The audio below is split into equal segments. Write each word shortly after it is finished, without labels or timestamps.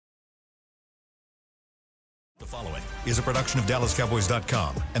Following is a production of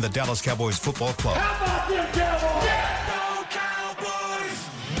DallasCowboys.com and the Dallas Cowboys Football Club. How about them Cowboys? Yeah, go Cowboys!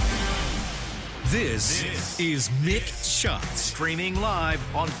 This is Mick Shots, streaming live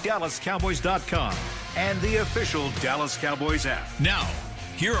on DallasCowboys.com and the official Dallas Cowboys app. Now,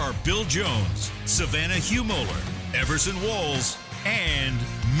 here are Bill Jones, Savannah Humoller, Everson Walls, and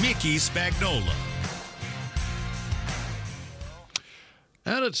Mickey Spagnola.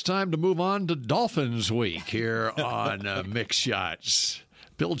 And it's time to move on to Dolphins Week here on Mick Shots.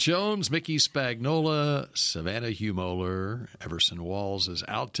 Bill Jones, Mickey Spagnola, Savannah Humoller, Everson Walls is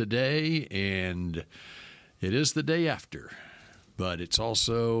out today, and it is the day after. But it's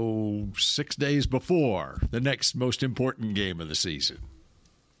also 6 days before the next most important game of the season.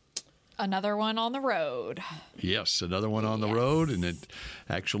 Another one on the road. Yes, another one on the road, and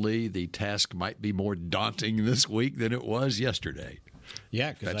actually the task might be more daunting this week than it was yesterday.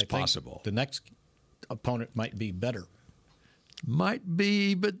 Yeah, because that's possible. The next opponent might be better. Might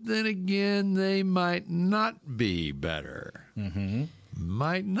be, but then again, they might not be better. Mm-hmm.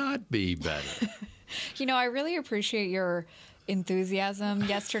 Might not be better. You know, I really appreciate your enthusiasm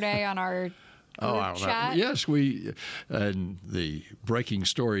yesterday on our group chat. Yes, and the breaking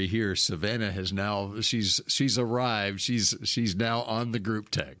story here, Savannah has now, she's arrived. She's now on the group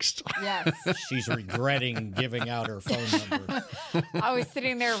text. Yes. She's regretting giving out her phone number. I was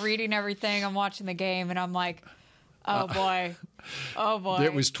sitting there reading everything. I'm watching the game, and I'm like, oh, boy. Oh, boy.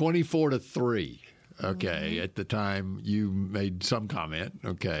 It was 24-3. Okay. At the time, you made some comment.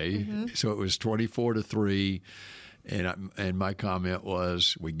 Okay. So it was 24-3. And my comment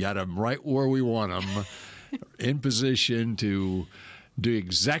was, we got them right where we want them, in position to do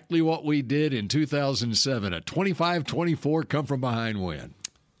exactly what we did in 2007, a 25-24 come-from-behind win.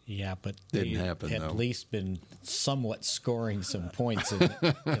 Yeah, but Didn't happen, at though. least been somewhat scoring some points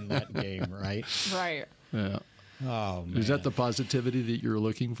in that game, right? Right. Yeah. Oh, man. Is that the positivity that you were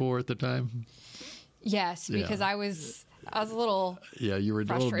looking for at the time? Yes, because I was a little you were a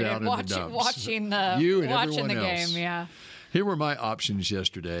little frustrated down in the dumps. watching the You and watching everyone the else. game. Yeah. Here were my options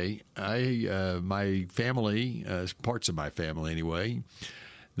yesterday. My family, parts of my family anyway,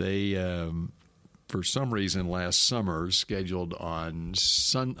 they for some reason last summer scheduled on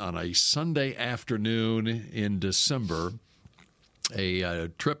a Sunday afternoon in December a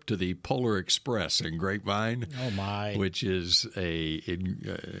trip to the Polar Express in Grapevine. Oh, my. Which is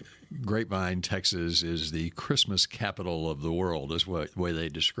Grapevine, Texas, is the Christmas capital of the world, is the way they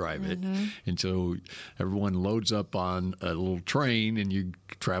describe it. And so everyone loads up on a little train and you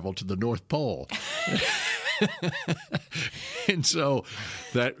travel to the North Pole. And so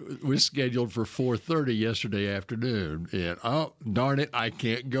that was scheduled for 4:30 yesterday afternoon. And, oh, darn it, I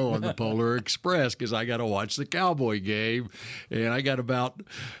can't go on the Polar Express because I got to watch the Cowboy game. And I got about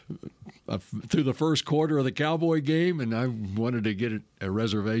through the first quarter of the Cowboy game, and I wanted to get a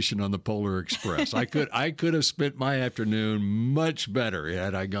reservation on the Polar Express. I could have spent my afternoon much better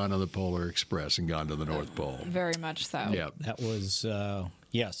had I gone on the Polar Express and gone to the North Pole. Very much so. Yeah. That was,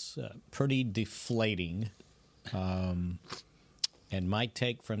 pretty deflating. And my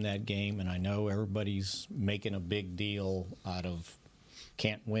take from that game, and I know everybody's making a big deal out of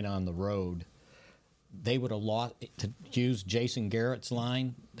can't win on the road. They would have lost, to use Jason Garrett's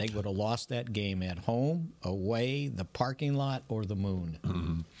line, they would have lost that game at home, away, the parking lot, or the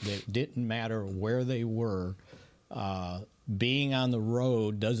moon. It didn't matter where they were. Being on the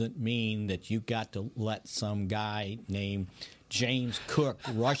road doesn't mean that you got to let some guy named James Cook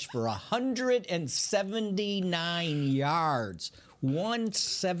rush for 179 yards.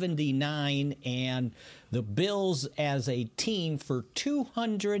 179, and the Bills as a team for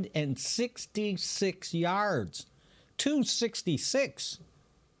 266 yards. 266.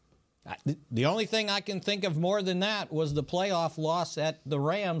 The only thing I can think of more than that was the playoff loss at the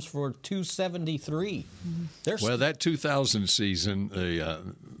Rams for 273. Well, that 2000 season,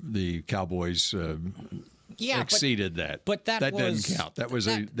 the Cowboys exceeded that. But that doesn't count. That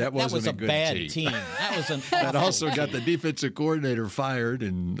wasn't a good bad team. That was an That also awful got team. the defensive coordinator fired,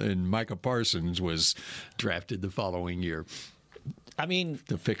 and Micah Parsons was drafted the following year. I mean,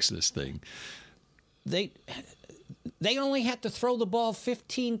 to fix this thing. They only had to throw the ball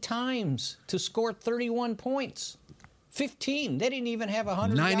 15 times to score 31 points. 15. They didn't even have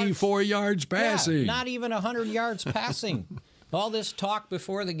 100 94 yards passing. Yeah, not even 100 yards passing. All this talk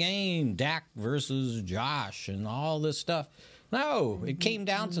before the game, Dak versus Josh and all this stuff. No, it came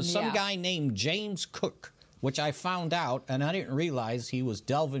down to some guy named James Cook, which I found out, and I didn't realize he was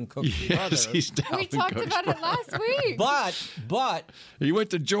Delvin Cook's brother. He's Dalvin We talked Cook's about it last week. But he went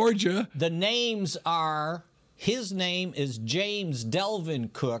to Georgia. The names are, his name is James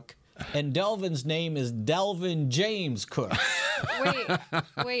Delvin Cook, and Delvin's name is Delvin James Cook.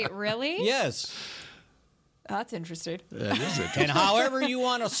 Wait, really? Yes. That's interesting. That is interesting. And however you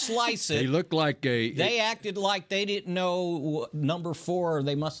want to slice it, He looked like they acted like they didn't know number 4.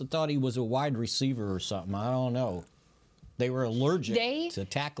 They must have thought he was a wide receiver or something. I don't know. They were allergic to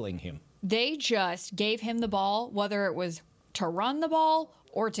tackling him. They just gave him the ball, whether it was to run the ball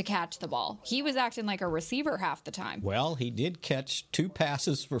or to catch the ball. He was acting like a receiver half the time. Well, he did catch 2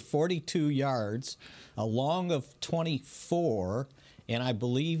 passes for 42 yards, a long of 24, and I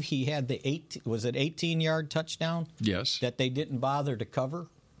believe he had the 18-yard touchdown? Yes. That they didn't bother to cover.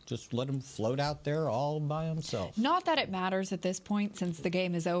 Just let him float out there all by himself. Not that it matters at this point since the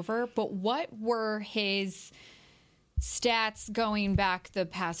game is over, but what were his stats going back the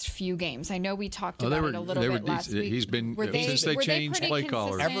past few games? I know we talked about it a little bit last week. He's been since they they changed pretty play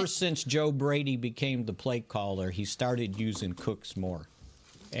callers. consistent? Ever since Joe Brady became the play caller, he started using Cooks more.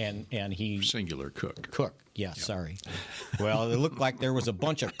 And he Singular Cook. Cook, yeah, sorry. Well, it looked like there was a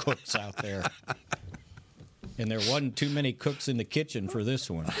bunch of cooks out there. And there wasn't too many cooks in the kitchen for this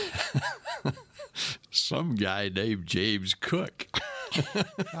one. Some guy named James Cook.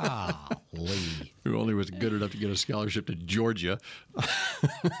 Lee. Who only was good enough to get a scholarship to Georgia.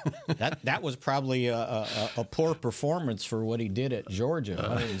 That was probably a poor performance for what he did at Georgia,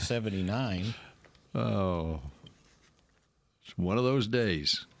 179. Oh. It's one of those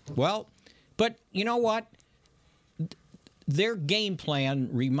days. Well, but you know what? Their game plan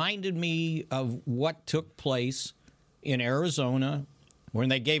reminded me of what took place in Arizona when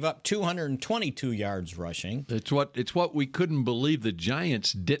they gave up 222 yards rushing. It's what we couldn't believe the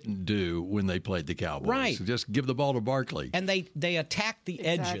Giants didn't do when they played the Cowboys. Right. So just give the ball to Barkley. And they attacked the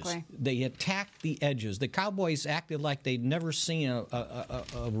edges. Exactly. They attacked the edges. The Cowboys acted like they'd never seen a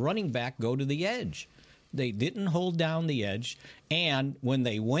running back go to the edge. They didn't hold down the edge. And when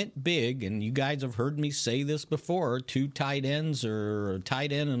they went big, and you guys have heard me say this before, 2 tight ends or a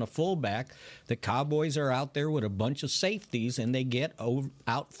tight end and a fullback, the Cowboys are out there with a bunch of safeties, and they get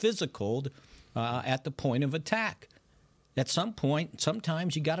out physicaled at the point of attack. At some point,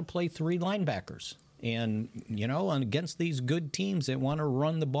 sometimes you got to play 3 linebackers. And, against these good teams that want to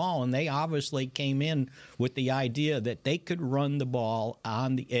run the ball, and they obviously came in with the idea that they could run the ball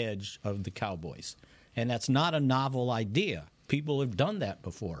on the edge of the Cowboys. And that's not a novel idea. People have done that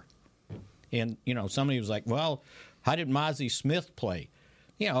before. And, somebody was like, well, how did Mozzie Smith play?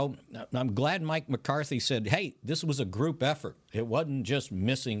 I'm glad Mike McCarthy said, hey, this was a group effort. It wasn't just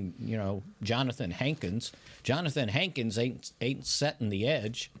missing, Jonathan Hankins. Jonathan Hankins ain't setting the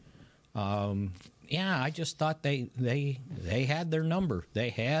edge. I just thought they had their number.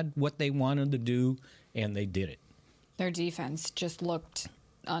 They had what they wanted to do, and they did it. Their defense just looked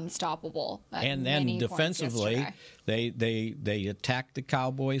unstoppable. And then defensively, they attacked the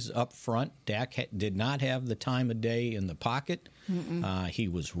Cowboys up front. Dak did not have the time of day in the pocket. He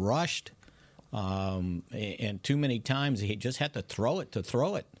was rushed, and too many times he just had to throw it.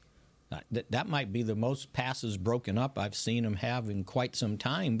 That might be the most passes broken up I've seen him have in quite some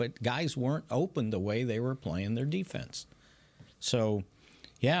time, but guys weren't open the way they were playing their defense. So,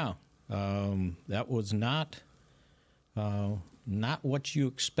 that was not what you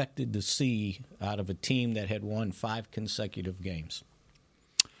expected to see out of a team that had won 5 consecutive games.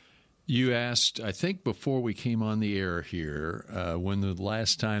 You asked, I think before we came on the air here, when the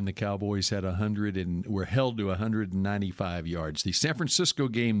last time the Cowboys had were held to 195 yards. The San Francisco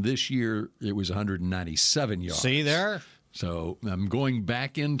game this year, it was 197 yards. See there? So I'm going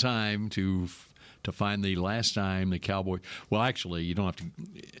back in time to find the last time the Cowboys. Well, actually, you don't have to.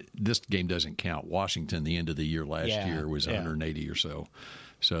 This game doesn't count. Washington, the end of the year last year was 180 or so.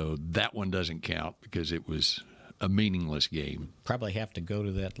 So that one doesn't count because it was a meaningless game. Probably have to go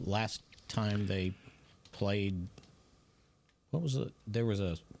to that last time they played. What was it?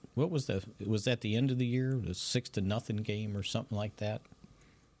 Was that the end of the year? The 6-0 game or something like that?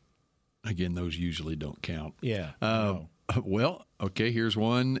 Again, those usually don't count. Yeah. No. Well, okay, here's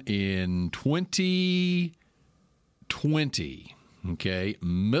one in 2020, okay,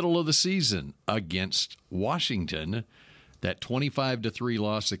 middle of the season against Washington. That 25-3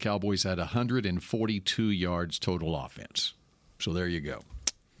 loss, the Cowboys had 142 yards total offense. So there you go.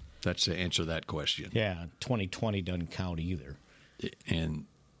 That's to answer that question. Yeah, 2020 doesn't count either. And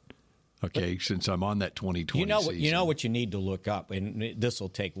okay, since I'm on that 2020 season. You know what you need to look up, and this will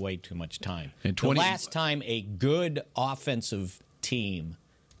take way too much time. And the last time a good offensive team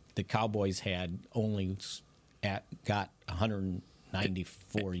the Cowboys had only got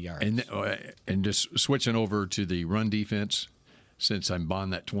 194 yards. And just switching over to the run defense, since I'm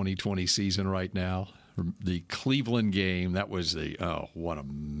on that 2020 season right now, the Cleveland game, that was that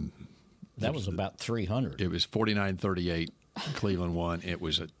was about 300. It was 49-38. Cleveland won. It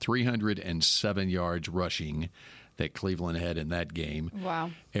was 307 yards rushing that Cleveland had in that game.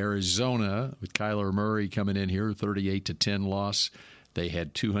 Wow. Arizona, with Kyler Murray coming in here, 38-10 loss. They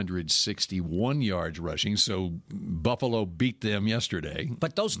had 261 yards rushing, so Buffalo beat them yesterday.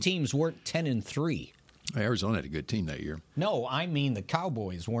 But those teams weren't 10-3. Arizona had a good team that year. No, I mean the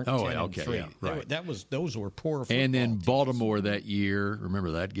Cowboys weren't 10-3. Yeah, right. Those were poor football And then teams. Baltimore that year,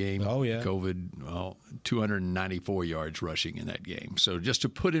 remember that game? Oh, yeah. COVID, 294 yards rushing in that game. So just to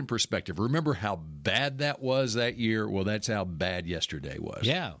put in perspective, remember how bad that was that year? Well, that's how bad yesterday was.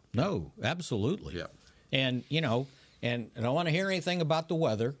 Yeah, no, absolutely. Yeah. And, and I don't want to hear anything about the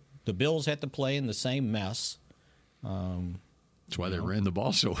weather. The Bills had to play in the same mess. That's why they ran the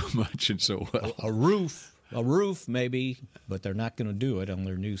ball so much and so well. A roof maybe, but they're not going to do it on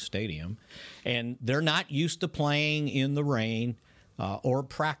their new stadium. And they're not used to playing in the rain or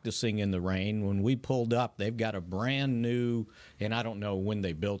practicing in the rain. When we pulled up, they've got a brand new, and I don't know when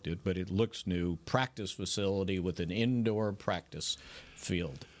they built it, but it looks new, practice facility with an indoor practice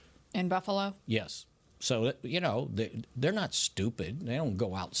field. In Buffalo? Yes. So, they're not stupid. They don't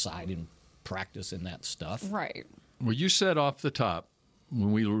go outside and practice in that stuff. Right. Well, you said off the top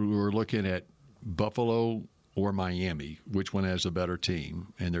when we were looking at Buffalo or Miami, which one has a better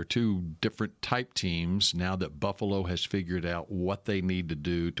team? And they're two different type teams now that Buffalo has figured out what they need to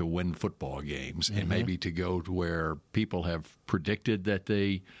do to win football games and maybe to go to where people have predicted that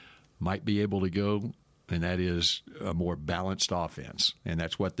they might be able to go, and that is a more balanced offense. And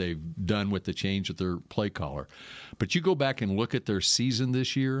that's what they've done with the change of their play caller. But you go back and look at their season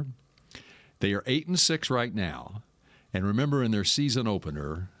this year, they are 8-6 right now. And remember, in their season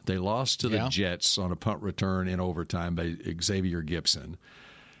opener, they lost to the Jets on a punt return in overtime by Xavier Gibson.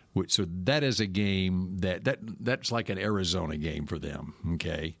 So that is a game that's like an Arizona game for them,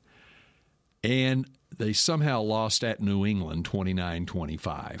 okay? And they somehow lost at New England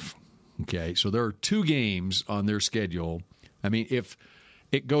 29-25, okay? So there are two games on their schedule. I mean, if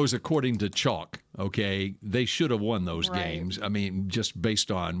it goes according to chalk, okay, they should have won those games. I mean, just based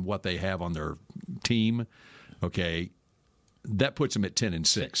on what they have on their team, okay? That puts them at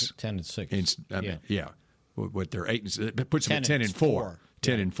 10-6. 10-6. Yeah. What they're 8, it puts them at 10-4.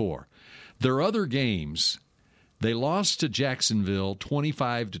 10-4. Their other games, they lost to Jacksonville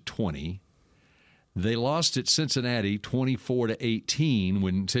 25-20. They lost at Cincinnati 24-18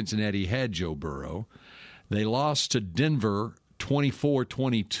 when Cincinnati had Joe Burrow. They lost to Denver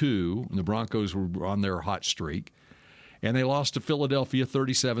 24-22, and the Broncos were on their hot streak. And they lost to Philadelphia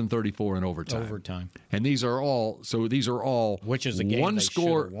 37-34 in overtime. And these are all which is a game one they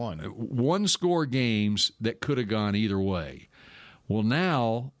score should have won. One score games that could have gone either way. Well,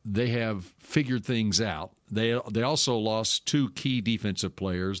 now they have figured things out. They also lost two key defensive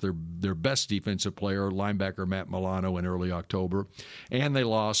players. Their best defensive player, linebacker Matt Milano, in early October, and they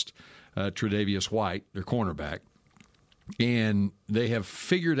lost Tre'Davious White, their cornerback. And they have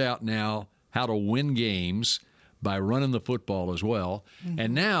figured out now how to win games by running the football as well. Mm-hmm.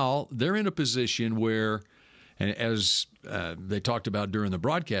 And now they're in a position where, and as they talked about during the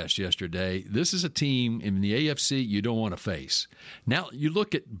broadcast yesterday, this is a team in the AFC you don't want to face. Now, you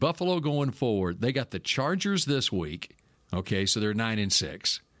look at Buffalo going forward. They got the Chargers this week, okay, so they're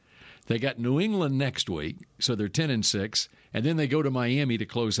 9-6. They got New England next week, so they're 10-6. And then they go to Miami to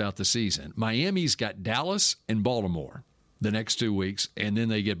close out the season. Miami's got Dallas and Baltimore the next 2 weeks, and then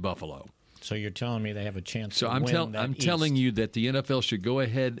they get Buffalo. So you're telling me they have a chance to win that I'm East. telling you that the NFL should go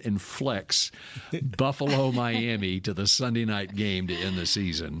ahead and flex Buffalo-Miami to the Sunday night game to end the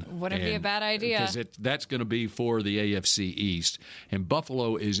season. Wouldn't be a bad idea. Because that's going to be for the AFC East. And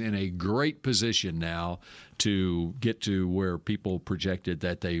Buffalo is in a great position now to get to where people projected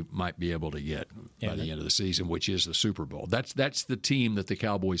that they might be able to get by the end of the season, which is the Super Bowl. That's the team that the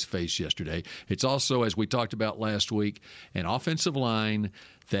Cowboys faced yesterday. It's also, as we talked about last week, an offensive line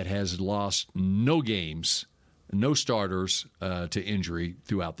that has lost no games, no starters to injury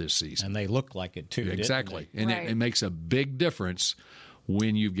throughout this season. And they look like it, too. Exactly. Didn't they? And it makes a big difference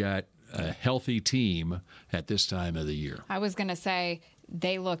when you've got a healthy team at this time of the year. I was going to say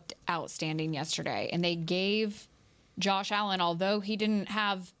they looked outstanding yesterday, and they gave Josh Allen, although he didn't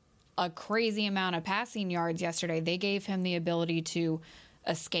have a crazy amount of passing yards yesterday, they gave him the ability to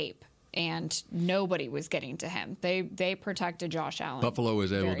escape. And nobody was getting to him. They protected Josh Allen. Buffalo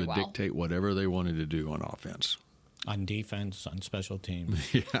was able to dictate whatever they wanted to do on offense. On defense, on special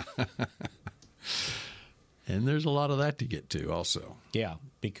teams. Yeah. And there's a lot of that to get to also. Yeah,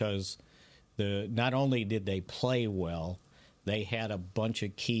 because not only did they play well, they had a bunch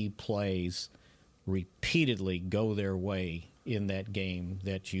of key plays repeatedly go their way in that game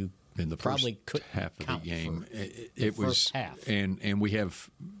that you in the probably first couldn't half of count the game. for It was first half. And we have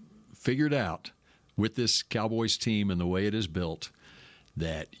figured out with this Cowboys team and the way it is built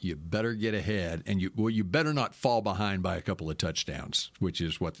that you better get ahead, and you better not fall behind by a couple of touchdowns, which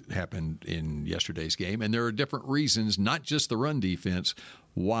is what happened in yesterday's game. And there are different reasons, not just the run defense,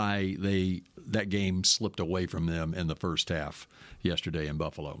 why that game slipped away from them in the first half yesterday in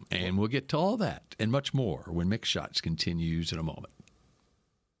Buffalo. And we'll get to all that and much more when Mick Shots continues in a moment.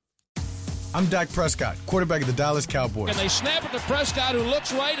 I'm Dak Prescott, quarterback of the Dallas Cowboys. And they snap it to Prescott, who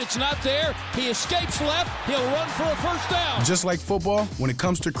looks right. It's not there. He escapes left. He'll run for a first down. Just like football, when it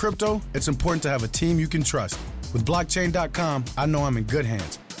comes to crypto, it's important to have a team you can trust. With blockchain.com, I know I'm in good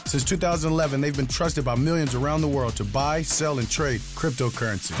hands. Since 2011, they've been trusted by millions around the world to buy, sell, and trade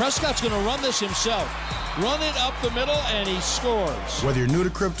cryptocurrency. Prescott's going to run this himself. Run it up the middle, and he scores. Whether you're new to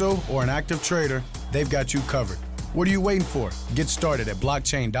crypto or an active trader, they've got you covered. What are you waiting for? Get started at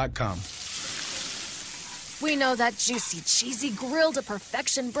blockchain.com. We know that juicy, cheesy,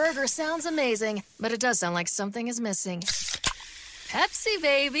 grilled-to-perfection burger sounds amazing, but it does sound like something is missing. Pepsi,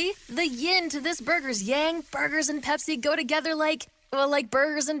 baby! The yin to this burger's yang. Burgers and Pepsi go together like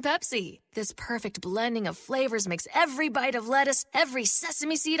burgers and Pepsi. This perfect blending of flavors makes every bite of lettuce, every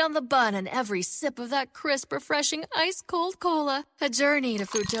sesame seed on the bun, and every sip of that crisp, refreshing, ice-cold cola a journey to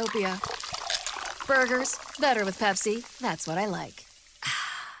Foodtopia. Burgers, better with Pepsi. That's what I like.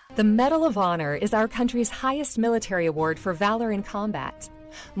 The Medal of Honor is our country's highest military award for valor in combat.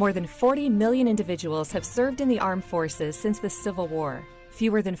 More than 40 million individuals have served in the armed forces since the Civil War.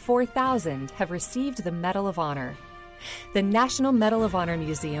 Fewer than 4,000 have received the Medal of Honor. The National Medal of Honor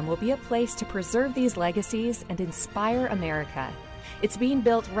Museum will be a place to preserve these legacies and inspire America. It's being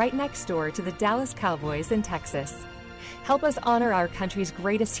built right next door to the Dallas Cowboys in Texas. Help us honor our country's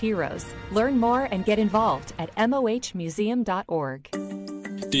greatest heroes. Learn more and get involved at mohmuseum.org.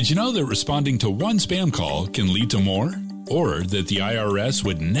 Did you know that responding to one spam call can lead to more? Or that the IRS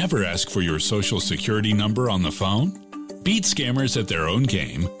would never ask for your social security number on the phone? Beat scammers at their own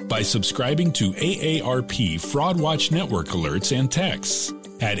game by subscribing to AARP Fraud Watch Network alerts and texts.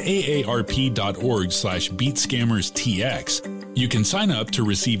 At aarp.org/beatscammerstx, you can sign up to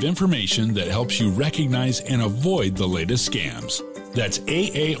receive information that helps you recognize and avoid the latest scams. That's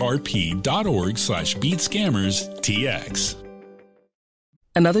aarp.org/beatscammerstx.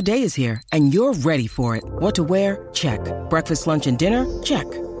 Another day is here, and you're ready for it. What to wear? Check. Breakfast, lunch, and dinner? Check.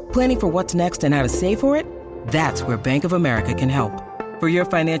 Planning for what's next and how to save for it? That's where Bank of America can help. For your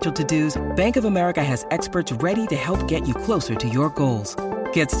financial to-dos, Bank of America has experts ready to help get you closer to your goals.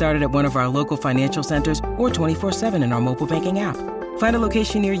 Get started at one of our local financial centers or 24/7 in our mobile banking app. Find a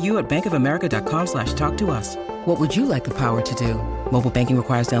location near you at bankofamerica.com/talktous. What would you like the power to do? Mobile banking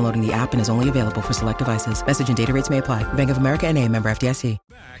requires downloading the app and is only available for select devices. Message and data rates may apply. Bank of America N.A., member FDIC.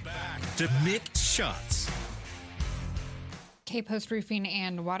 Back to Mick Shots. K-Post Roofing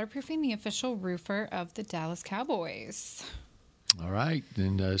and Waterproofing, the official roofer of the Dallas Cowboys. All right,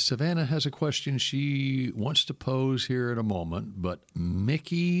 and Savannah has a question she wants to pose here in a moment, but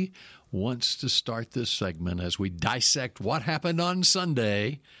Mickey wants to start this segment as we dissect what happened on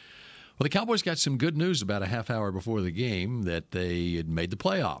Sunday. Well, the Cowboys got some good news about a half hour before the game that they had made the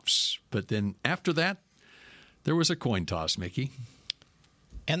playoffs. But then after that, there was a coin toss, Mickey.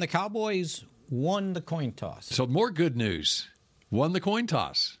 And the Cowboys won the coin toss. So more good news. Won the coin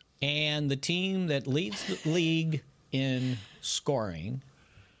toss. And the team that leads the league in scoring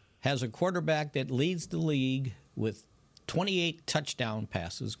has a quarterback that leads the league with 28 touchdown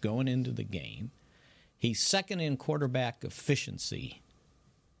passes going into the game. He's second in quarterback efficiency.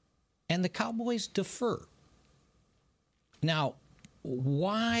 And the Cowboys defer. Now,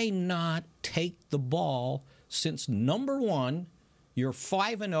 why not take the ball since, number one, you're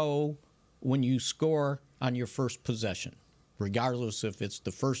 5-0 when you score on your first possession, regardless if it's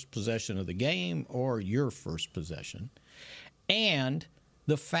the first possession of the game or your first possession, and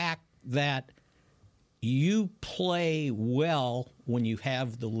the fact that you play well when you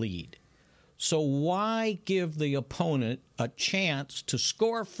have the lead. So why give the opponent a chance to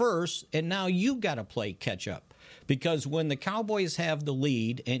score first, and now you got to play catch up? Because when the Cowboys have the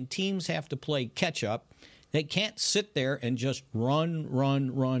lead and teams have to play catch up, they can't sit there and just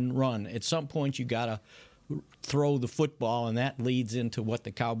run. At some point, you got to throw the football, and that leads into what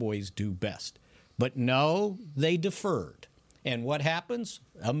the Cowboys do best. But no, they deferred. And what happens?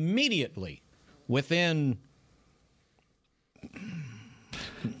 Immediately, within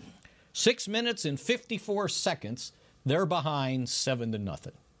 6 minutes and 54 seconds, they're behind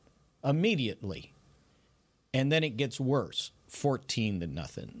 7-0. Immediately. And then it gets worse.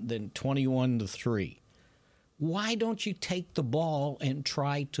 14-0, then 21-3. Why don't you take the ball and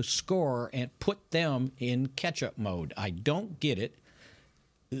try to score and put them in catch-up mode? I don't get it.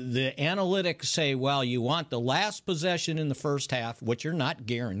 The analytics say, well, you want the last possession in the first half, which are not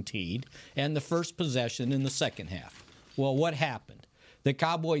guaranteed, and the first possession in the second half. Well, what happened? The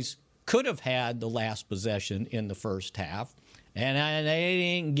Cowboys could have had the last possession in the first half, and they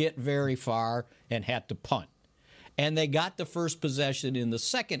didn't get very far and had to punt. And they got the first possession in the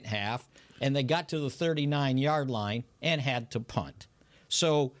second half, and they got to the 39-yard line and had to punt.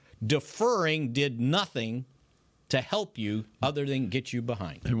 So deferring did nothing to help you other than get you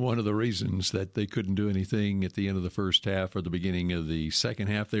behind. And one of the reasons that they couldn't do anything at the end of the first half or the beginning of the second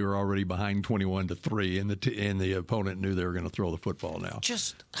half, they were already behind 21-3, and the opponent knew they were going to throw the football now.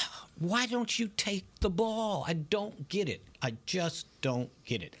 Just why don't you take the ball? I don't get it. I just don't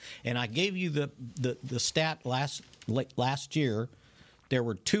get it. And I gave you the stat last year. There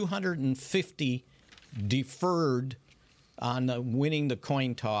were 250 deferred on winning the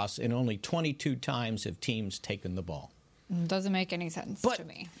coin toss, and only 22 times have teams taken the ball. Doesn't make any sense to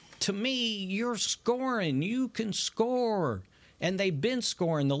me. To me, you're scoring. You can score. And they've been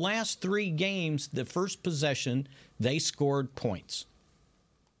scoring. The last 3 games, the first possession, they scored points.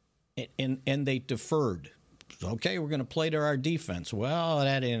 And they deferred. Okay, we're going to play to our defense. Well,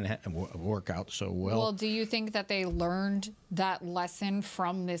 that didn't work out so well. Well, do you think that they learned that lesson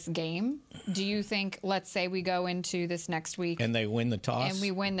from this game? Do you think, let's say we go into this next week. And they win the toss? And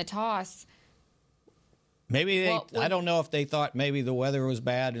we win the toss. Maybe I don't know if they thought maybe the weather was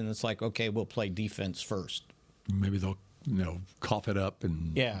bad and it's like, okay, we'll play defense first. Maybe they'll, cough it up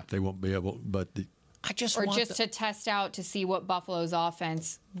and they won't be able, but... to test out to see what Buffalo's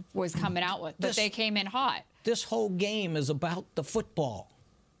offense was coming out with. But they came in hot. This whole game is about the football,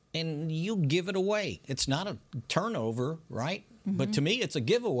 and you give it away. It's not a turnover, right? Mm-hmm. But to me, it's a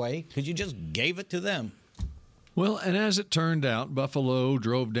giveaway because you just gave it to them. Well, and as it turned out, Buffalo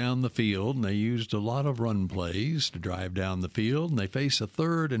drove down the field, and they used a lot of run plays to drive down the field, and they face a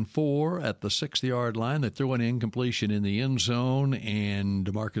 3rd and 4 at the 6-yard line. They throw an incompletion in the end zone, and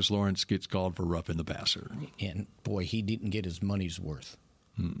DeMarcus Lawrence gets called for roughing the passer. And, boy, he didn't get his money's worth.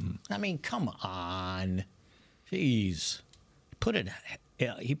 Mm-mm. I mean, come on. Jeez.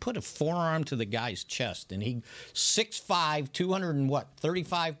 He put a forearm to the guy's chest, and he 6'5",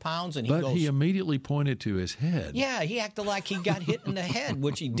 235 pounds, and he immediately pointed to his head. Yeah, he acted like he got hit in the head,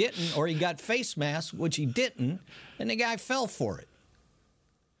 which he didn't, or he got face mask, which he didn't, and the guy fell for it.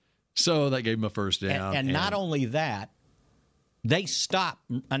 So that gave him a first down. And not only that, they stopped,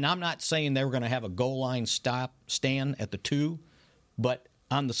 and I'm not saying they were going to have a goal line stand at the 2, but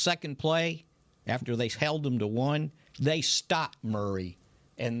on the second play, after they held him to 1, they stopped Murray,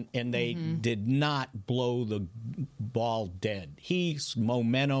 and they did not blow the ball dead. His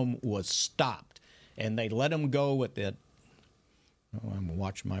momentum was stopped, and they let him go with that. Oh, I'm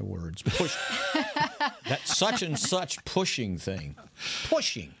watching my words. Push that such and such pushing thing.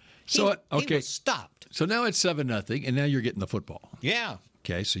 Pushing. He was stopped. So now it's 7-0, and now you're getting the football. Yeah.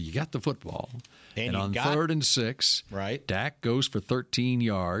 Okay, so you got the football. And on 3rd and 6, right, Dak goes for 13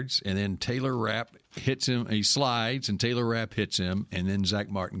 yards, and then Taylor Rapp hits him. He slides, and Taylor Rapp hits him, and then Zach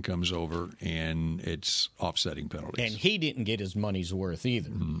Martin comes over, and it's offsetting penalties. And he didn't get his money's worth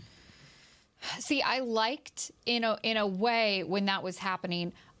either. Mm-hmm. See, I liked, in a way, when that was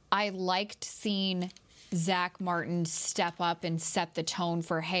happening, I liked seeing Zach Martin step up and set the tone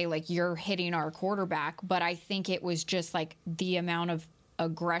for, hey, like, you're hitting our quarterback. But I think it was just, like, the amount of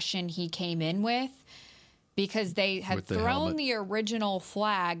aggression he came in with, because they had thrown the original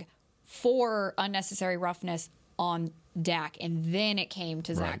flag for unnecessary roughness on Dak, and then it came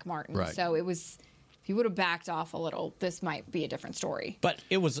to Zach Martin. Right. So it was, if he would have backed off a little, this might be a different story. But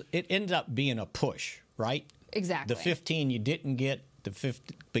it ended up being a push, right? Exactly. The 15 you didn't get, the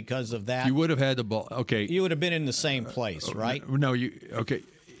 50 because of that. You would have had the ball. Okay. You would have been in the same place, right? No, okay.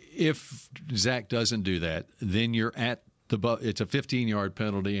 If Zach doesn't do that, then you're at it's a 15-yard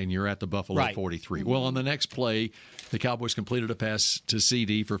penalty, and you're at the Buffalo 43. Well, on the next play, the Cowboys completed a pass to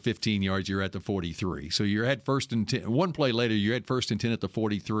CD for 15 yards. You're at the 43. So you're at 1st and 10. One play later, you had 1st and 10 at the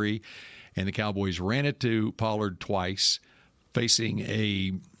 43, and the Cowboys ran it to Pollard twice,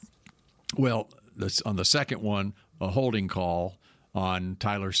 facing on the second one, a holding call on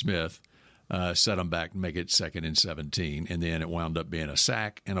Tyler Smith. Set them back and make it 2nd and 17. And then it wound up being a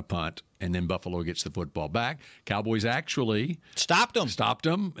sack and a punt. And then Buffalo gets the football back. Cowboys actually stopped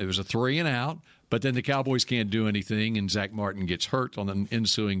them. It was a 3 and out. But then the Cowboys can't do anything, and Zach Martin gets hurt on the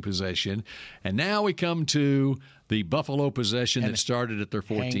ensuing possession. And now we come to the Buffalo possession that started at their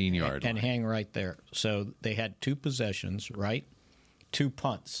 14-yard line. And hang right there. So they had 2 possessions, right? 2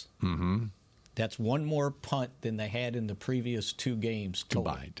 punts. Mm-hmm. That's one more punt than they had in the previous 2 games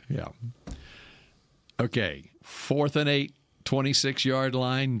total. Combined. Yeah. Okay, 4th and 8, 26-yard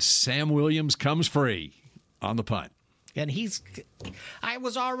line. Sam Williams comes free on the punt. And I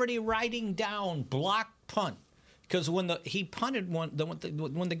was already writing down block punt because when he punted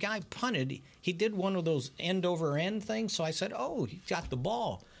when the guy punted, he did one of those end over end things. So I said, "Oh, he got the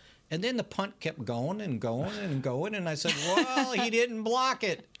ball," and then the punt kept going and going and going, and I said, "Well, he didn't block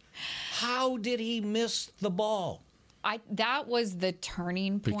it. How did he miss the ball?" That was the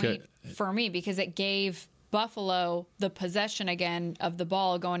turning point for me because it gave Buffalo the possession again of the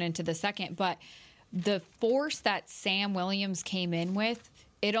ball going into the second, but the force that Sam Williams came in with,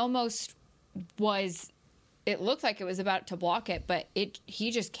 it almost was, it looked like it was about to block it, but he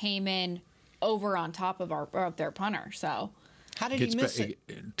just came in over on top of their punter. So how did he miss it?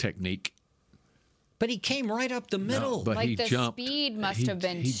 Technique. But he came right up the middle. No, but like he the jumped, speed must have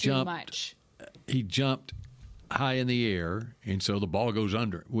been too much. He jumped high in the air, and so the ball goes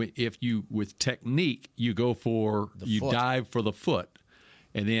under. If you, with technique, you go for, dive for the foot.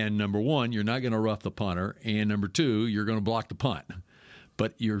 And then, number one, you're not going to rough the punter. And number two, you're going to block the punt.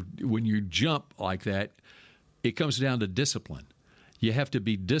 But when you jump like that, it comes down to discipline. You have to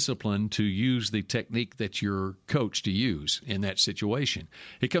be disciplined to use the technique that you're coached to use in that situation.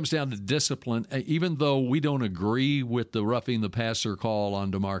 It comes down to discipline. Even though we don't agree with the roughing the passer call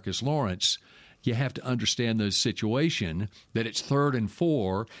on DeMarcus Lawrence, you have to understand the situation that it's 3rd and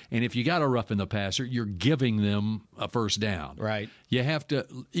 4, and if you got a rough in the passer, you're giving them a first down. Right. You have to,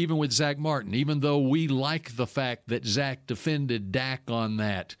 even with Zach Martin, even though we like the fact that Zach defended Dak on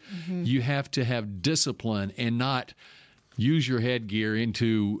that, you have to have discipline and not use your headgear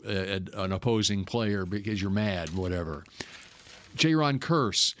into an opposing player because you're mad, whatever. Jaron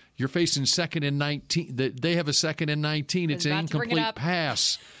Kearse, you're facing 2nd and 19. They have a 2nd and 19. It's an incomplete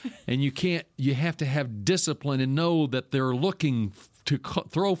pass. And you have to have discipline and know that they're looking to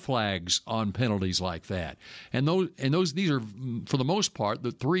throw flags on penalties like that. And these are, for the most part,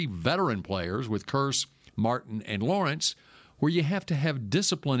 the 3 veteran players with Kearse, Martin, and Lawrence, where you have to have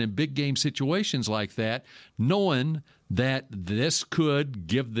discipline in big game situations like that, knowing that this could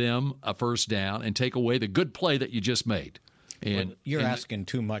give them a first down and take away the good play that you just made. And you're asking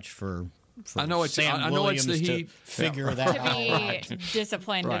too much for I know it's Sam Williams the heat. to figure that out. To be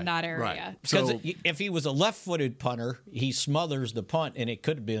disciplined in that area. Right. Because if he was a left-footed punter, he smothers the punt, and it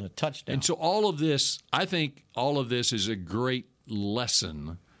could have been a touchdown. And so all of this, I think all of this is a great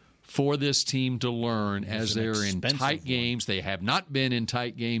lesson for this team to learn as they're in tight games. They have not been in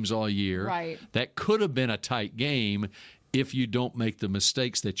tight games all year. Right. That could have been a tight game if you don't make the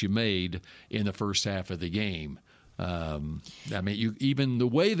mistakes that you made in the first half of the game. Even the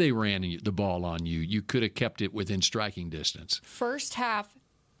way they ran the ball on you, you could have kept it within striking distance. First half,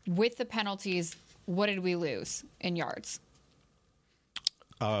 with the penalties, what did we lose in yards?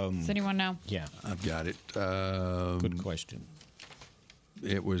 Does anyone know? Yeah, I've got it. Good question.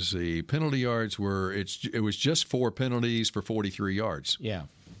 It was the penalty yards it was just 4 penalties for 43 yards. Yeah.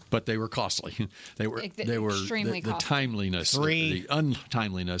 But they were costly. They were extremely the costly. timeliness, the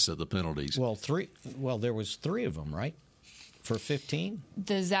untimeliness of the penalties. Well, there was 3 of them, right? For 15?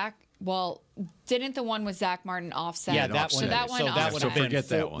 Didn't the one with Zach Martin offset? Yeah, that one. So that one that would have been forget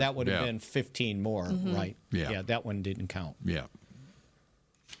that one. That would have been 15 more, right? Yeah, that one didn't count. Yeah.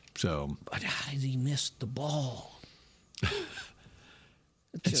 So, but how did he miss the ball?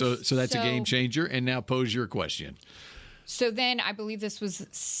 so that's a game changer. And now pose your question. So then I believe this was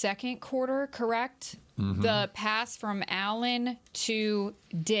second quarter, correct? Mm-hmm. The pass from Allen to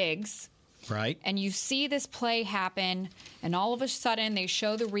Diggs. Right. And you see this play happen, and all of a sudden they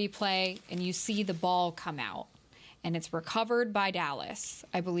show the replay, and you see the ball come out. And it's recovered by Dallas.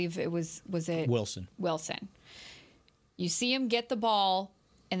 I believe it was it? Wilson. You see him get the ball,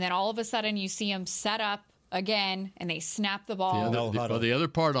 and then all of a sudden you see him set up again, and they snap the ball. The other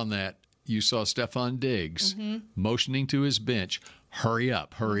part on that, you saw Stephon Diggs motioning to his bench, hurry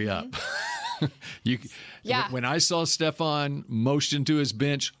up. When I saw Stephon motion to his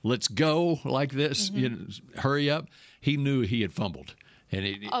bench, let's go like this, hurry up, he knew he had fumbled. But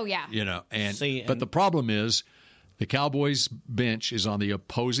the problem is the Cowboys bench is on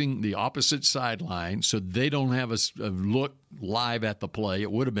the opposite sideline, so they don't have a look live at the play.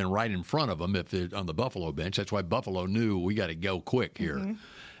 It would have been right in front of them if they're on the Buffalo bench. That's why Buffalo knew we got to go quick here.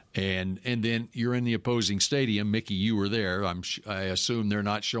 And then you're in the opposing stadium. Mickey, you were there. I assume they're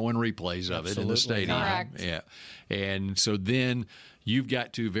not showing replays of it in the stadium. Correct. Yeah. And so then you've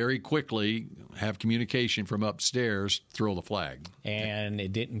got to very quickly have communication from upstairs, throw the flag. And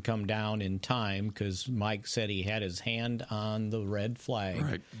it didn't come down in time because Mike said he had his hand on the red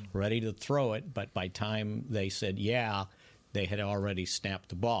flag, ready to throw it. But by time they said, they had already snapped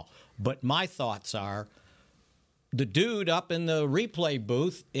the ball. But my thoughts are, the dude up in the replay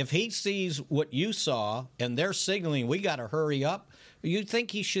booth, if he sees what you saw and they're signaling, we got to hurry up, you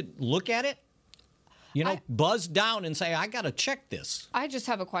think he should look at it? Buzz down and say, I got to check this. I just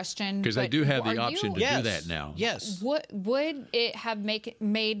have a question. Because they do have the option to do that now. Yes. Would it have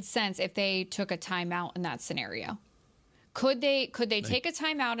made sense if they took a timeout in that scenario? Could they take a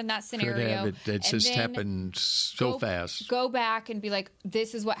timeout in that scenario? It just happened so fast. Go back and be like,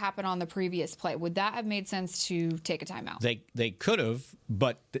 this is what happened on the previous play. Would that have made sense to take a timeout? They could have,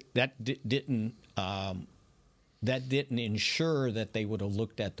 but that didn't ensure that they would have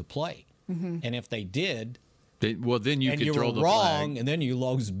looked at the play. Mm-hmm. And if they did, then you could throw the wrong, flag. And then you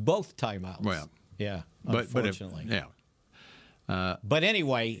lose both timeouts. Well, yeah, unfortunately. But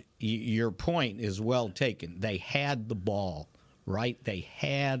anyway, your point is well taken. They had the ball, right? They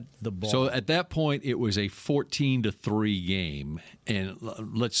had the ball. So at that point, it was a 14-3 game, and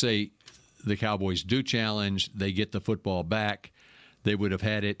let's say the Cowboys do challenge, they get the football back. They would have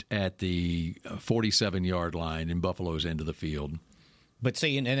had it at the 47-yard line in Buffalo's end of the field. But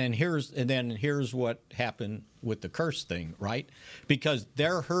see, and then here's what happened with the curse thing, right? Because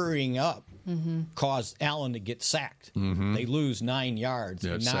they're hurrying up caused Allen to get sacked. Mm-hmm. They lose 9 yards,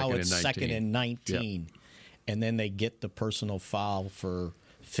 and now it's 2nd and 19. Yep. And then they get the personal foul for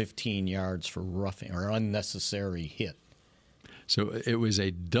 15 yards for roughing or unnecessary hit. So it was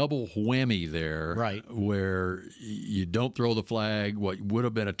a double whammy there, right? Where you don't throw the flag, what would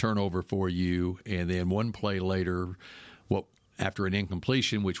have been a turnover for you, and then one play later, after an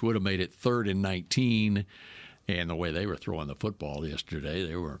incompletion, which would have made it 3rd and 19, and the way they were throwing the football yesterday,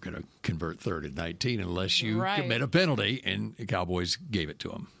 they weren't going to convert 3rd and 19 unless you commit a penalty, and the Cowboys gave it to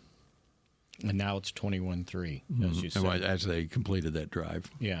them. And now it's 21-3, as you said. As they completed that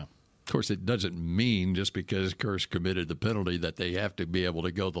drive. Yeah. Of course, it doesn't mean just because Kearse committed the penalty that they have to be able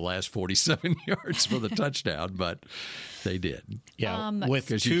to go the last 47 yards for the touchdown, but they did. Yeah,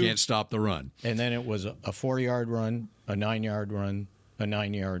 because you can't stop the run. And then it was a 4-yard run, a 9-yard run, a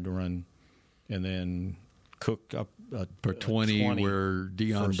 9-yard run, and then Cook up for 20 where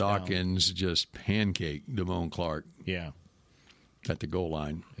Deion Dawkins just pancaked Damone Clark. Yeah. At the goal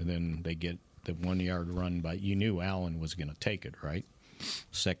line. And then they get the 1-yard run by, you knew Allen was going to take it, right?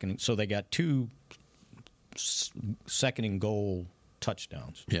 So they got 2 second and goal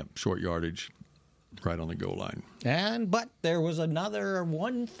touchdowns. Yeah, short yardage, right on the goal line. But there was another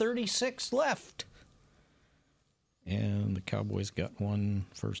 1:36 left, and the Cowboys got 1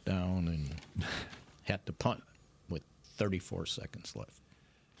 first down and had to punt with 34 seconds left.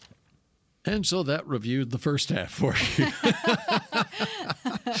 And so that reviewed the first half for you.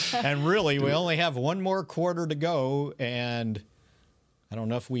 And really, we only have 1 more quarter to go, and I don't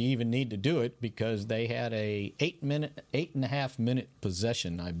know if we even need to do it because they had a 8.5 minute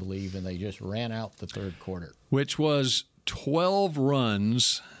possession, I believe, and they just ran out the third quarter. Which was 12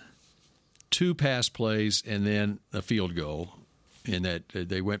 runs, 2 pass plays, and then a field goal. In that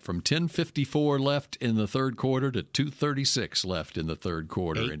they went from 10:54 left in the third quarter to 2:36 left in the third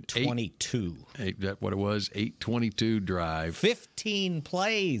quarter. 8:22. That's what it was, 8:22 drive. 15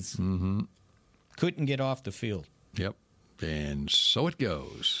 plays. Mm-hmm. Couldn't get off the field. Yep. And so it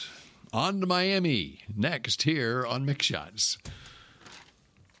goes. On to Miami. Next here on Mick Shots.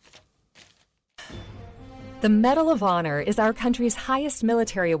 The Medal of Honor is our country's highest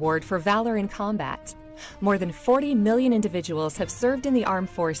military award for valor in combat. More than 40 million individuals have served in the armed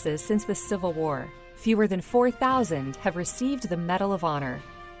forces since the Civil War. Fewer than 4,000 have received the Medal of Honor.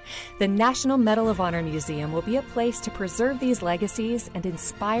 The National Medal of Honor Museum will be a place to preserve these legacies and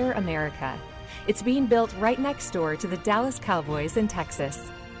inspire America. It's being built right next door to the Dallas Cowboys in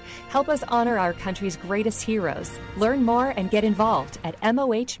Texas. Help us honor our country's greatest heroes. Learn more and get involved at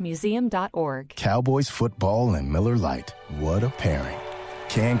mohmuseum.org. Cowboys football and Miller Lite. What a pairing.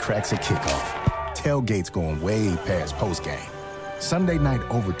 Can cracks at kickoff. Tailgates going way past postgame. Sunday night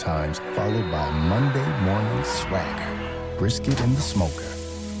overtimes followed by Monday morning swagger. Brisket in the smoker.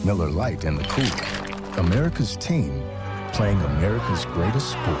 Miller Lite in the cooler. America's team playing America's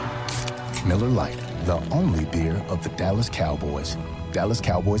greatest sport. Miller Lite, the only beer of the Dallas Cowboys. Dallas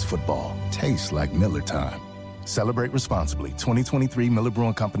Cowboys football tastes like Miller time. Celebrate responsibly. 2023 Miller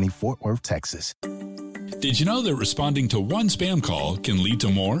Brewing Company, Fort Worth, Texas. Did you know that responding to one spam call can lead to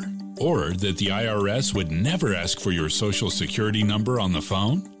more? Or that the IRS would never ask for your social security number on the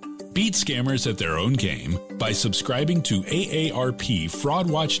phone? Beat scammers at their own game by subscribing to AARP Fraud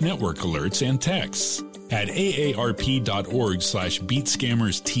Watch Network alerts and texts. At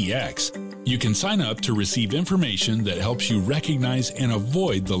aarp.org/beatscammerstx, you can sign up to receive information that helps you recognize and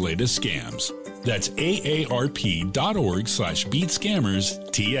avoid the latest scams. That's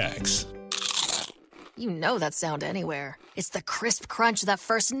aarp.org/beatscammerstx. You know that sound anywhere. It's the crisp crunch of that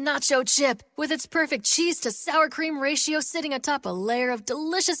first nacho chip. With its perfect cheese to sour cream ratio sitting atop a layer of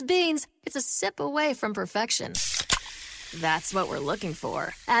delicious beans, it's a sip away from perfection. That's what we're looking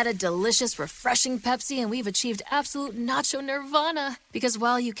for. Add a delicious, refreshing Pepsi and we've achieved absolute nacho nirvana. Because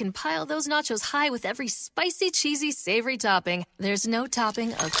while you can pile those nachos high with every spicy, cheesy, savory topping, there's no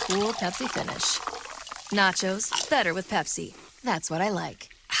topping a cool Pepsi finish. Nachos, better with Pepsi. That's what I like.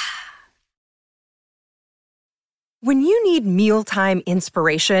 When you need mealtime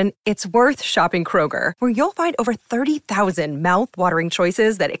inspiration, it's worth shopping Kroger, where you'll find over 30,000 mouth-watering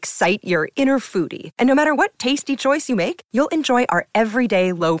choices that excite your inner foodie. And no matter what tasty choice you make, you'll enjoy our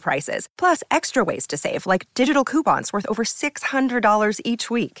everyday low prices, plus extra ways to save, like digital coupons worth over $600 each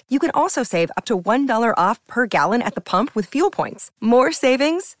week. You can also save up to $1 off per gallon at the pump with fuel points. More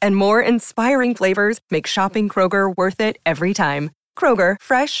savings and more inspiring flavors make shopping Kroger worth it every time. Kroger,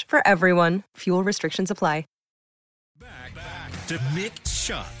 fresh for everyone. Fuel restrictions apply. Back to Mick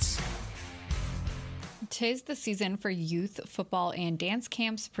Shots. 'Tis the season for youth football and dance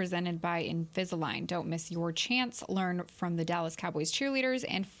camps presented by Invisalign. Don't miss your chance. Learn from the Dallas Cowboys cheerleaders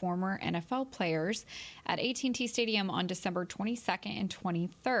and former NFL players at AT&T Stadium on December 22nd and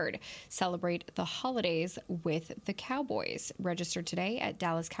 23rd. Celebrate the holidays with the Cowboys. Register today at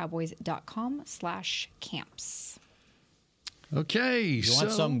dallascowboys.com/camps. Okay. You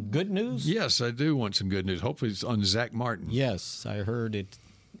want some good news? Yes, I do want some good news. Hopefully it's on Zach Martin. Yes, I heard it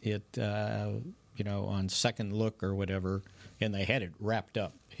on second look or whatever, and they had it wrapped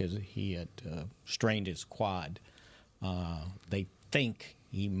up. He had strained his quad. They think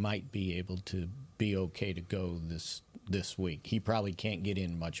he might be able to be okay to go this week. He probably can't get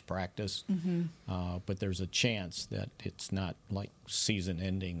in much practice, but there's a chance that it's not like season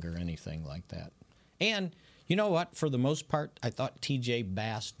ending or anything like that. And you know what? For the most part, I thought T.J.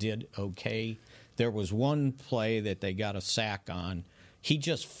 Bass did okay. There was one play that they got a sack on. He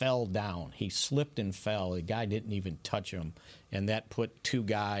just fell down. He slipped and fell. The guy didn't even touch him, and that put two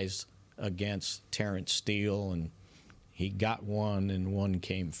guys against Terrence Steele, and he got one, and one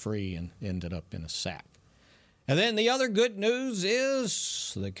came free and ended up in a sack. And then the other good news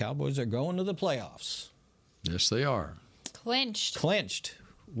is the Cowboys are going to the playoffs. Yes, they are. Clinched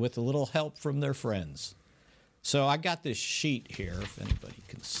with a little help from their friends. So I got this sheet here, if anybody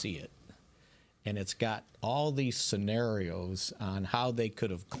can see it, and it's got all these scenarios on how they could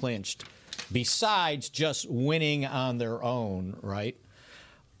have clinched besides just winning on their own, right?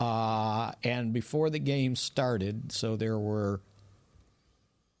 And before the game started, so there were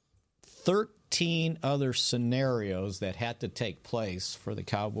 13 other scenarios that had to take place for the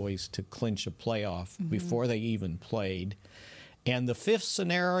Cowboys to clinch a playoff before they even played. And the fifth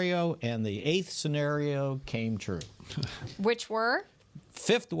scenario and the eighth scenario came true. Which were?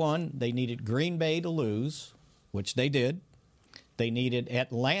 Fifth one, they needed Green Bay to lose, which they did. They needed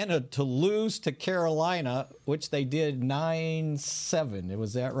Atlanta to lose to Carolina, which they did 9-7.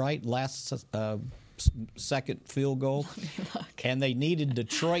 Was that right? Last second field goal. And they needed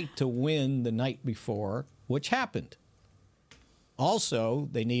Detroit to win the night before, which happened. Also,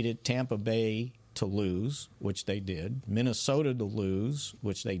 they needed Tampa Bay to lose, which they did, Minnesota to lose,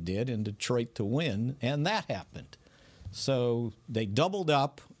 which they did, and Detroit to win, and that happened. So they doubled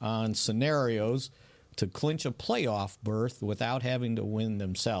up on scenarios to clinch a playoff berth without having to win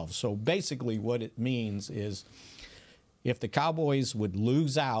themselves. So basically what it means is if the Cowboys would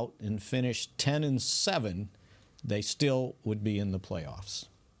lose out and finish 10-7, they still would be in the playoffs.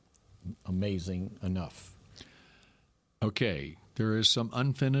 Amazing enough. Okay. There is some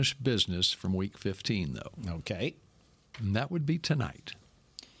unfinished business from Week 15, though. Okay. And that would be tonight.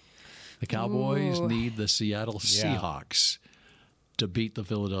 The Cowboys need the Seattle Seahawks to beat the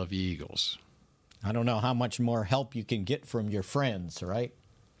Philadelphia Eagles. I don't know how much more help you can get from your friends, right?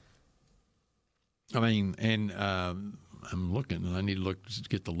 I mean, and I'm looking, and I need to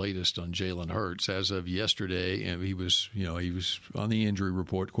get the latest on Jalen Hurts. As of yesterday, and he was on the injury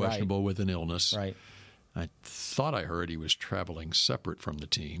report, questionable with an illness. Right. I thought I heard he was traveling separate from the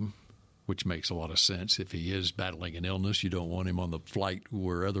team, which makes a lot of sense. If he is battling an illness, you don't want him on the flight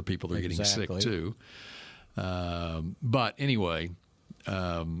where other people are getting sick too. But anyway,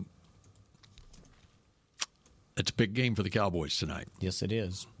 It's a big game for the Cowboys tonight. Yes, it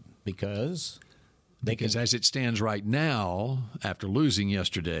is. Because as it stands right now, after losing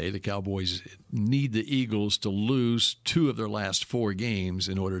yesterday, the Cowboys need the Eagles to lose 2 of their last 4 games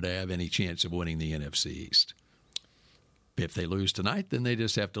in order to have any chance of winning the NFC East. If they lose tonight, then they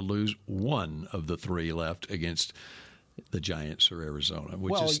just have to lose 1 of the 3 left against the Giants or Arizona,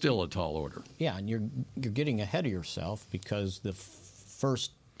 which is still a tall order. Yeah, and you're getting ahead of yourself because the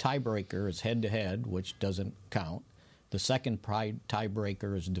first tiebreaker is head-to-head, which doesn't count. The second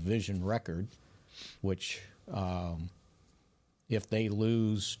tiebreaker is division record, which if they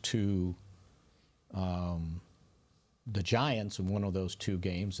lose to the Giants in one of those 2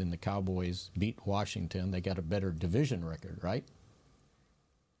 games and the Cowboys beat Washington, they got a better division record, right?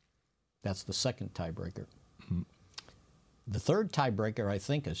 That's the second tiebreaker. Mm-hmm. The third tiebreaker, I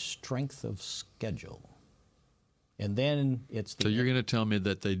think, is strength of schedule. And then it's so you're going to tell me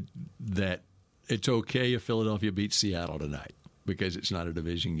that it's okay if Philadelphia beats Seattle tonight because it's not a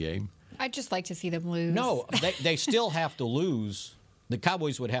division game? I'd just like to see them lose. No, they still have to lose. The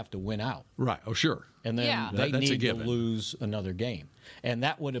Cowboys would have to win out. Right. Oh, sure. And then they need to lose another game. And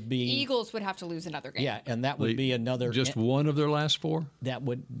that would be... Eagles would have to lose another game. Yeah, and that would be another... Just 1 of their last 4? That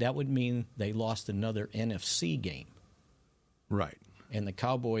would mean they lost another NFC game. Right. And the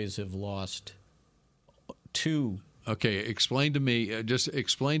Cowboys have lost 2. Okay, explain to me. So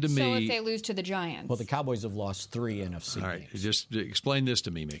if they lose to the Giants. Well, the Cowboys have lost 3 NFC games. All right, just explain this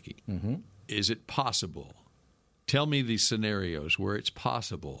to me, Mickey. Mm-hmm. Is it possible? Tell me these scenarios where it's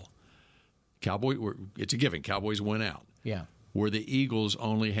possible. It's a given. Cowboys win out. Yeah. Where the Eagles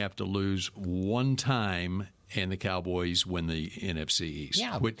only have to lose 1 time and the Cowboys win the NFC East.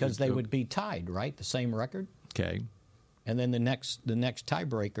 Yeah, because they would be tied, right? The same record. Okay. And then the next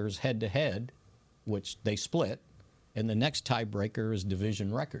tiebreaker is head-to-head, which they split. And the next tiebreaker is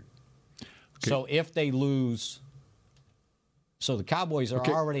division record. Okay. So if they lose, so the Cowboys are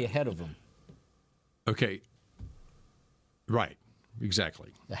already ahead of them. Okay. Right.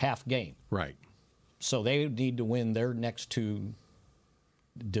 Exactly. The half game. Right. So they need to win their next 2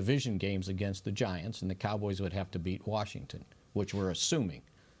 division games against the Giants, and the Cowboys would have to beat Washington, which we're assuming.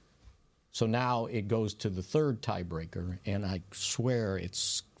 So now it goes to the third tiebreaker, and I swear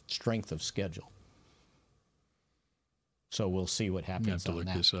it's strength of schedule. So we'll see what happens on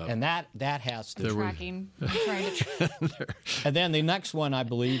that. This up. And that has to... Tracking. And then the next one, I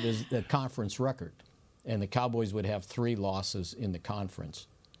believe, is the conference record. And the Cowboys would have 3 losses in the conference.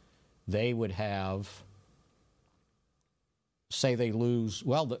 They would have... Say they lose...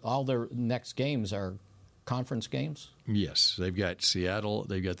 Well, all their next games are conference games? Yes. They've got Seattle,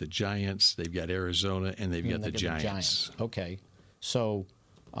 they've got the Giants, they've got Arizona, and they've got the Giants. Okay. So...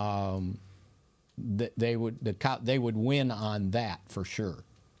 They would win on that for sure,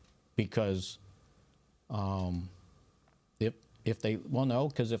 because if they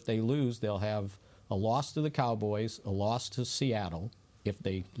lose, they'll have a loss to the Cowboys, a loss to Seattle if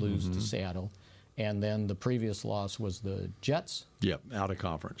they lose to Seattle, and then the previous loss was the Jets. Yep, out of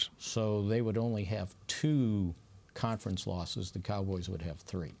conference. So they would only have 2 conference losses. The Cowboys would have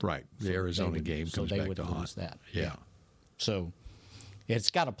 3. Right. The Arizona game comes back to haunt. So they would lose that. Yeah. So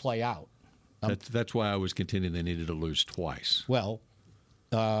it's got to play out. That's why I was contending they needed to lose twice. Well,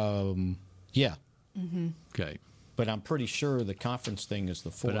 yeah. Mm-hmm. Okay. But I'm pretty sure the conference thing is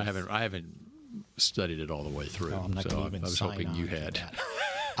the 4th. But I haven't studied it all the way through. No, I'm not so even I was hoping you had.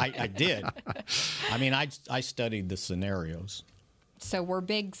 I did. I mean, I studied the scenarios. So we're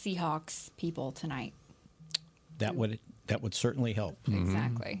big Seahawks people tonight. That would certainly help.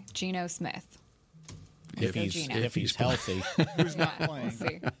 Exactly. Geno Smith. If he's healthy. Who's not playing? We'll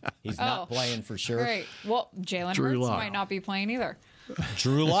see. He's not playing for sure. Right. Well, Jalen Hurts might not be playing either.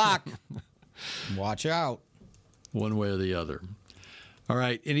 Drew Lock. Watch out. One way or the other. All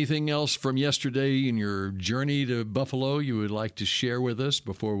right. Anything else from yesterday in your journey to Buffalo you would like to share with us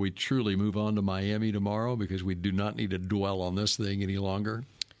before we truly move on to Miami tomorrow? Because we do not need to dwell on this thing any longer.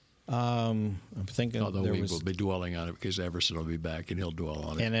 I'm thinking although we will be dwelling on it because Everson will be back and he'll dwell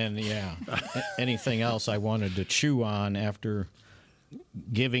on it. And then, yeah, anything else I wanted to chew on after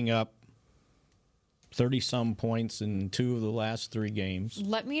giving up 30-some points in 2 of the last 3 games.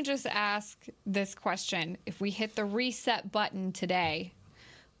 Let me just ask this question. If we hit the reset button today,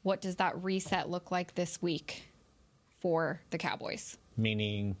 what does that reset look like this week for the Cowboys?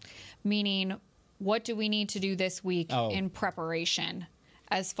 Meaning, what do we need to do this week in preparation?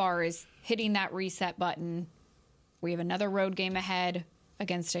 As far as hitting that reset button, we have another road game ahead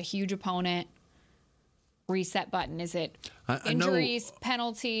against a huge opponent. Reset button, is it injuries,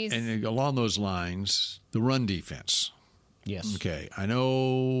 penalties? And along those lines, the run defense. Yes. Okay. I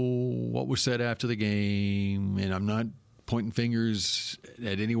know what was said after the game, and I'm not pointing fingers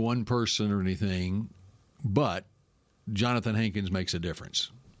at any one person or anything, but Jonathan Hankins makes a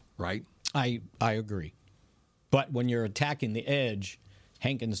difference, right? I agree. But when you're attacking the edge,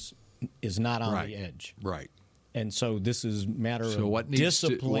 Hankins is not on the edge. Right. And so this is a matter of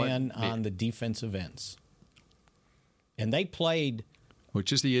discipline on the defensive ends. And they played...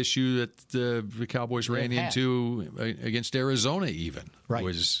 Which is the issue that the Cowboys ran into against Arizona even,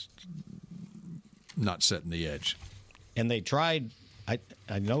 was not setting the edge. And they tried, I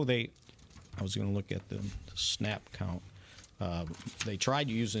know I was going to look at the snap count. They tried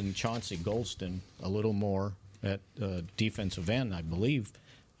using Chauncey Golston a little more at defensive end, I believe.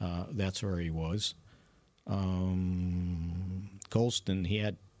 That's where he was. Golston, he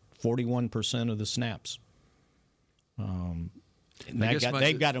had 41% of the snaps.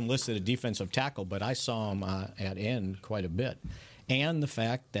 They've got him listed as defensive tackle, but I saw him at end quite a bit. And the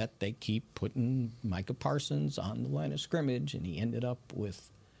fact that they keep putting Micah Parsons on the line of scrimmage, and he ended up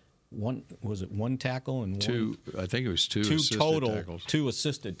with one tackle and two? I think it was two assisted total tackles. 2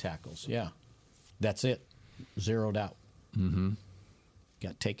 assisted tackles. Yeah, that's it, zeroed out. Mm-hmm.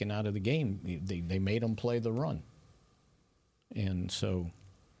 Got taken out of the game. They made him play the run, and so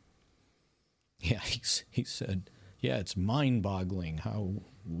yeah, he said. Yeah, it's mind-boggling how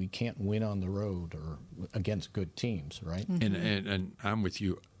we can't win on the road or against good teams, right? Mm-hmm. And I'm with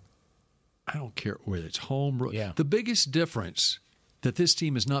you. I don't care whether it's home. Yeah. The biggest difference that this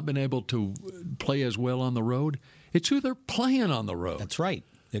team has not been able to play as well on the road, it's who they're playing on the road. That's right.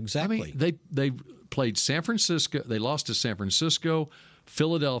 Exactly. I mean, they played San Francisco. They lost to San Francisco,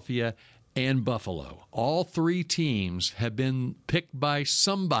 Philadelphia, and Buffalo. All 3 teams have been picked by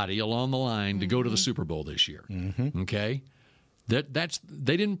somebody along the line to go to the Super Bowl this year. Mm-hmm. Okay, they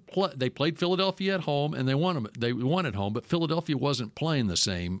didn't play. They played Philadelphia at home and they won at home, but Philadelphia wasn't playing the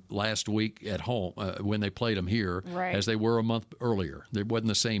same last week at home when they played them here as they were a month earlier. They wasn't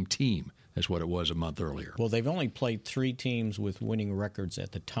the same team as what it was a month earlier. Well, they've only played 3 teams with winning records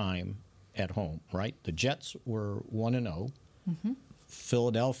at the time at home, right? The Jets were 1-0. Mm-hmm.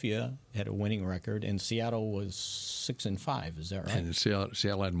 Philadelphia had a winning record, and Seattle was 6-5. Is that right? And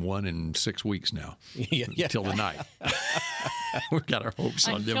Seattle hadn't won in 6 weeks now, yeah. Until tonight. We've got our hopes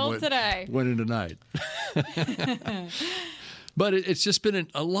on them winning tonight. But it's just been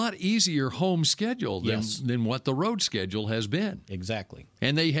a lot easier home schedule than what the road schedule has been. Exactly.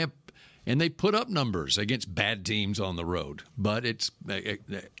 And they put up numbers against bad teams on the road. But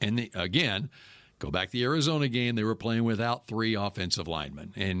again. Go back to the Arizona game, they were playing without 3 offensive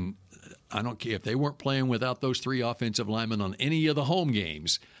linemen. And I don't care if they weren't playing without those 3 offensive linemen on any of the home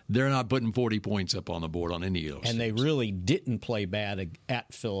games, they're not putting 40 points up on the board on any of those. And they really didn't play bad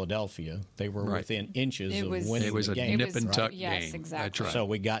at Philadelphia. They were within inches of winning the game. It was a nip and tuck game. Yes, exactly. That's right. So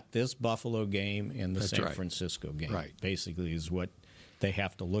we got this Buffalo game and the San Francisco game. Right. Basically is what they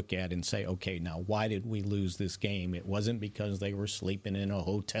have to look at and say, okay, now why did we lose this game? It wasn't because they were sleeping in a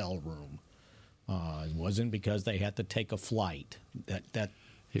hotel room. It wasn't because they had to take a flight.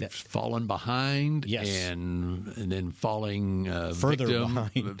 It's fallen behind, and then falling further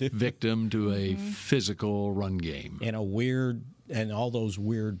behind, victim to a physical run game, and all those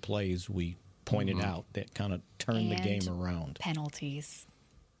weird plays we pointed out that kind of turned the game around. Penalties.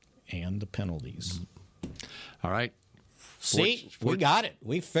 And the penalties. All right. See, we got it.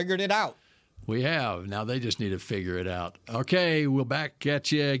 We figured it out. We have. Now they just need to figure it out. Okay, we'll back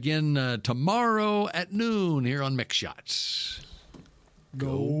at you again tomorrow at noon here on Mick Shots.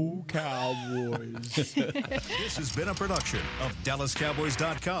 Go Cowboys. This has been a production of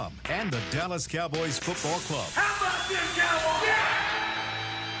DallasCowboys.com and the Dallas Cowboys Football Club. How about this, Cowboys? Yeah!